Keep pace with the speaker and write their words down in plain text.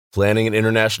Planning an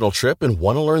international trip and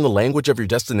want to learn the language of your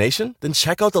destination? Then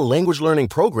check out the language learning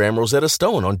program Rosetta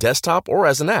Stone on desktop or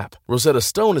as an app. Rosetta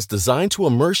Stone is designed to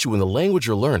immerse you in the language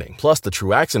you're learning. Plus, the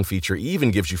True Accent feature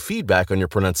even gives you feedback on your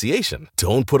pronunciation.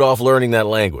 Don't put off learning that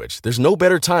language. There's no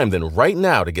better time than right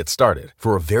now to get started.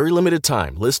 For a very limited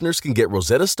time, listeners can get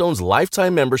Rosetta Stone's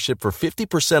lifetime membership for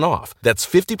 50% off. That's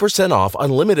 50% off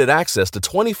unlimited access to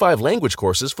 25 language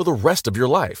courses for the rest of your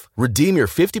life. Redeem your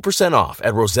 50% off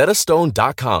at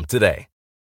rosettastone.com today.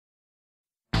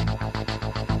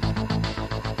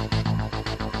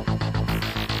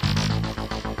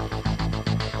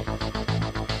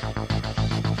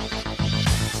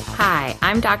 Hi,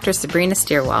 I'm Dr. Sabrina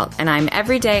Stierwalt, and I'm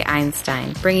Everyday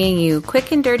Einstein, bringing you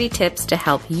quick and dirty tips to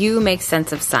help you make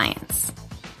sense of science.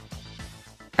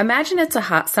 Imagine it's a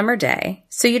hot summer day,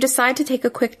 so you decide to take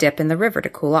a quick dip in the river to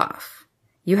cool off.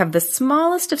 You have the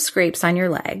smallest of scrapes on your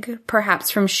leg, perhaps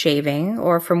from shaving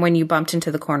or from when you bumped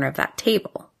into the corner of that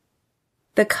table.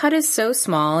 The cut is so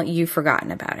small you've forgotten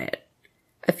about it.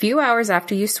 A few hours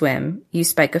after you swim, you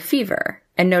spike a fever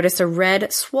and notice a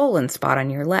red, swollen spot on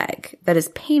your leg that is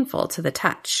painful to the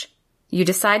touch. You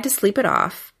decide to sleep it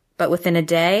off, but within a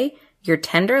day, your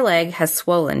tender leg has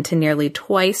swollen to nearly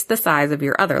twice the size of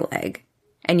your other leg,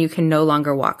 and you can no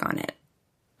longer walk on it.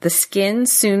 The skin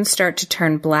soon starts to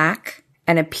turn black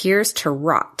and appears to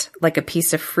rot like a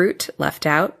piece of fruit left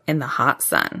out in the hot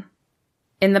sun.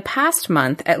 In the past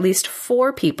month, at least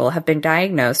 4 people have been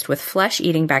diagnosed with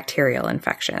flesh-eating bacterial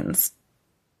infections.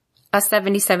 A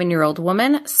 77-year-old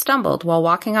woman stumbled while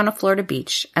walking on a Florida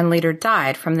beach and later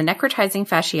died from the necrotizing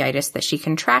fasciitis that she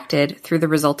contracted through the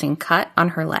resulting cut on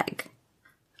her leg.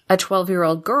 A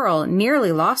 12-year-old girl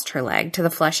nearly lost her leg to the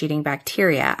flesh-eating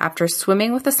bacteria after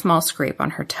swimming with a small scrape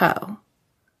on her toe.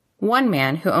 One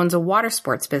man who owns a water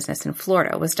sports business in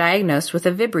Florida was diagnosed with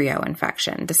a Vibrio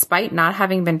infection despite not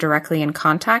having been directly in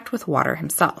contact with water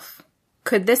himself.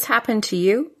 Could this happen to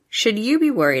you? Should you be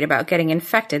worried about getting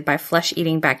infected by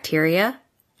flesh-eating bacteria?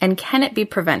 And can it be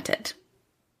prevented?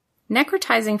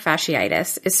 Necrotizing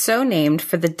fasciitis is so named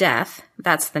for the death,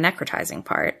 that's the necrotizing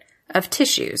part, of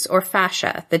tissues or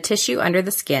fascia, the tissue under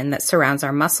the skin that surrounds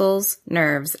our muscles,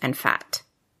 nerves, and fat.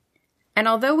 And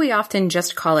although we often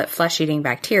just call it flesh-eating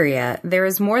bacteria, there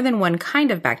is more than one kind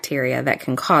of bacteria that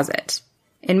can cause it.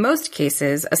 In most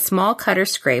cases, a small cut or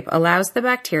scrape allows the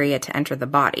bacteria to enter the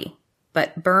body.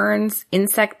 But burns,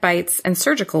 insect bites, and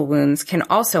surgical wounds can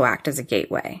also act as a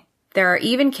gateway. There are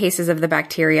even cases of the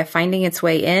bacteria finding its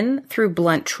way in through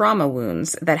blunt trauma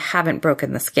wounds that haven't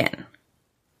broken the skin.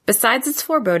 Besides its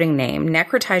foreboding name,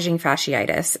 necrotizing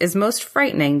fasciitis is most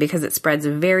frightening because it spreads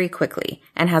very quickly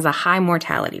and has a high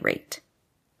mortality rate.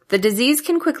 The disease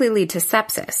can quickly lead to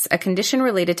sepsis, a condition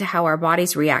related to how our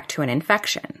bodies react to an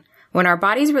infection. When our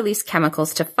bodies release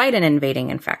chemicals to fight an invading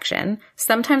infection,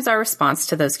 sometimes our response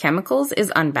to those chemicals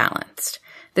is unbalanced.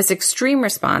 This extreme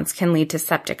response can lead to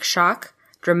septic shock,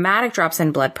 dramatic drops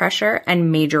in blood pressure,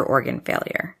 and major organ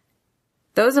failure.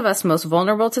 Those of us most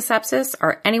vulnerable to sepsis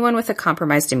are anyone with a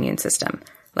compromised immune system,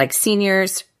 like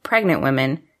seniors, pregnant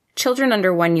women, children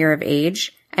under 1 year of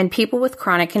age, and people with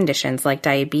chronic conditions like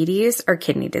diabetes or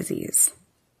kidney disease.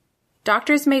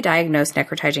 Doctors may diagnose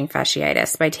necrotizing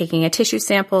fasciitis by taking a tissue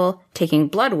sample, taking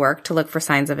blood work to look for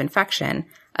signs of infection,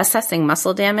 assessing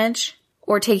muscle damage,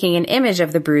 or taking an image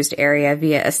of the bruised area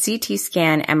via a CT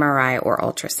scan, MRI, or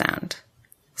ultrasound.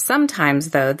 Sometimes,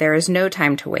 though, there is no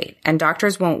time to wait, and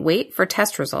doctors won't wait for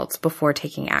test results before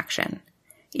taking action.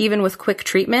 Even with quick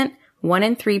treatment, 1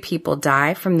 in 3 people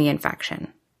die from the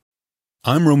infection.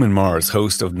 I'm Roman Mars,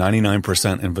 host of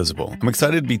 99% Invisible. I'm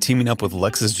excited to be teaming up with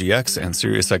Lexus GX and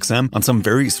SiriusXM on some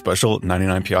very special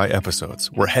 99PI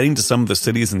episodes. We're heading to some of the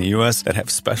cities in the U.S. that have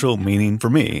special meaning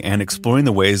for me and exploring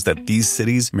the ways that these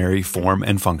cities marry form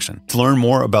and function. To learn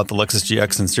more about the Lexus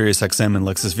GX and SiriusXM and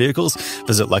Lexus vehicles,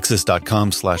 visit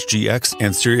lexus.com/GX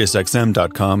and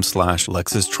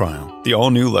SiriusXM.com/Lexus Trial. The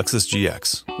all-new Lexus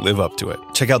GX. Live up to it.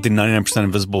 Check out the 99%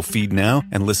 Invisible feed now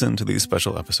and listen to these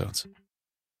special episodes.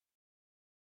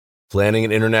 Planning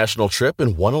an international trip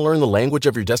and want to learn the language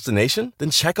of your destination? Then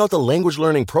check out the language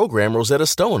learning program Rosetta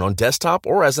Stone on desktop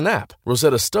or as an app.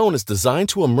 Rosetta Stone is designed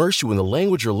to immerse you in the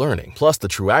language you're learning. Plus, the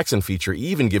True Accent feature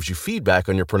even gives you feedback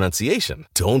on your pronunciation.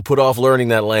 Don't put off learning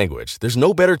that language. There's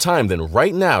no better time than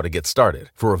right now to get started.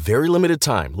 For a very limited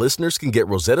time, listeners can get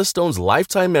Rosetta Stone's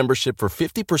lifetime membership for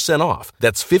 50% off.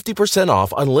 That's 50%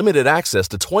 off unlimited access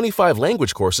to 25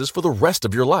 language courses for the rest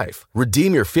of your life.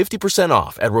 Redeem your 50%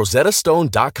 off at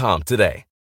rosettastone.com today.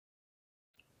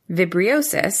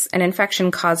 Vibriosis, an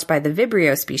infection caused by the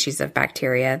Vibrio species of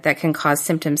bacteria that can cause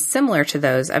symptoms similar to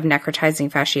those of necrotizing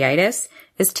fasciitis,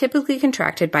 is typically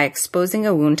contracted by exposing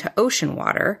a wound to ocean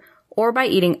water or by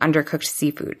eating undercooked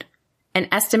seafood. An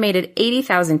estimated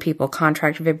 80,000 people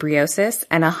contract vibriosis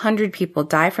and 100 people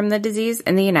die from the disease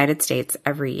in the United States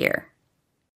every year.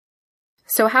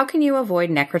 So how can you avoid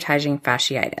necrotizing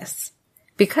fasciitis?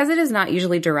 Because it is not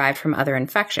usually derived from other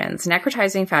infections,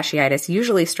 necrotizing fasciitis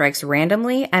usually strikes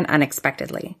randomly and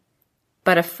unexpectedly.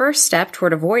 But a first step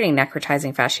toward avoiding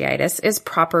necrotizing fasciitis is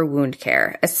proper wound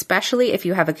care, especially if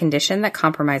you have a condition that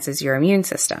compromises your immune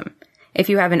system. If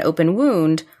you have an open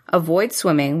wound, avoid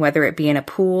swimming, whether it be in a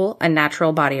pool, a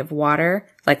natural body of water,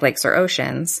 like lakes or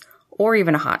oceans, or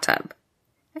even a hot tub.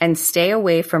 And stay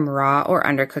away from raw or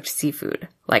undercooked seafood,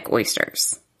 like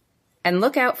oysters. And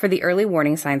look out for the early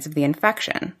warning signs of the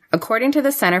infection. According to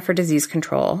the Center for Disease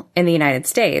Control in the United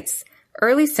States,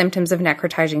 early symptoms of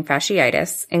necrotizing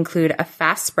fasciitis include a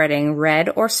fast-spreading red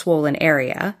or swollen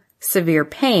area, severe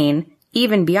pain,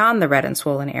 even beyond the red and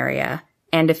swollen area,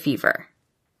 and a fever.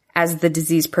 As the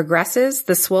disease progresses,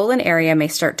 the swollen area may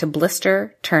start to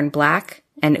blister, turn black,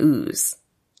 and ooze.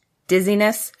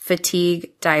 Dizziness,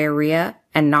 fatigue, diarrhea,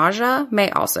 and nausea may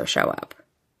also show up.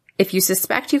 If you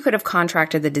suspect you could have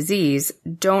contracted the disease,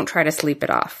 don't try to sleep it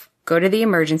off. Go to the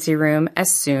emergency room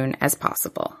as soon as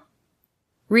possible.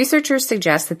 Researchers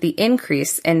suggest that the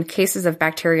increase in cases of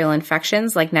bacterial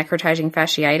infections like necrotizing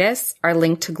fasciitis are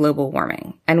linked to global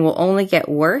warming and will only get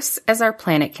worse as our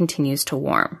planet continues to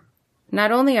warm.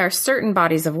 Not only are certain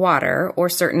bodies of water or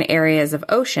certain areas of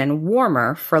ocean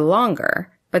warmer for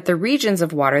longer, but the regions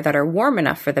of water that are warm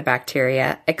enough for the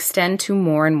bacteria extend to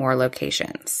more and more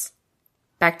locations.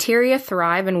 Bacteria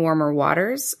thrive in warmer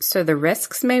waters, so the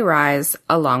risks may rise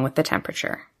along with the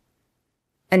temperature.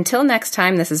 Until next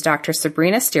time, this is Dr.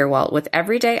 Sabrina Stierwalt with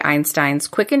Everyday Einstein's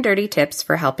quick and dirty tips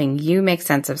for helping you make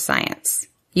sense of science.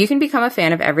 You can become a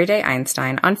fan of Everyday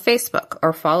Einstein on Facebook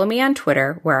or follow me on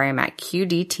Twitter where I am at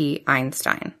QDT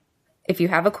Einstein. If you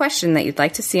have a question that you'd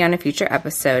like to see on a future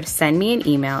episode, send me an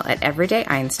email at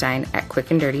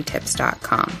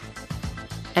everydayeinstein@quickanddirtytips.com.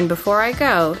 And before I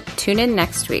go, tune in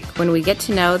next week when we get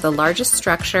to know the largest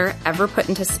structure ever put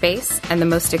into space and the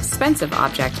most expensive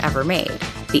object ever made,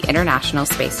 the International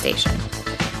Space Station.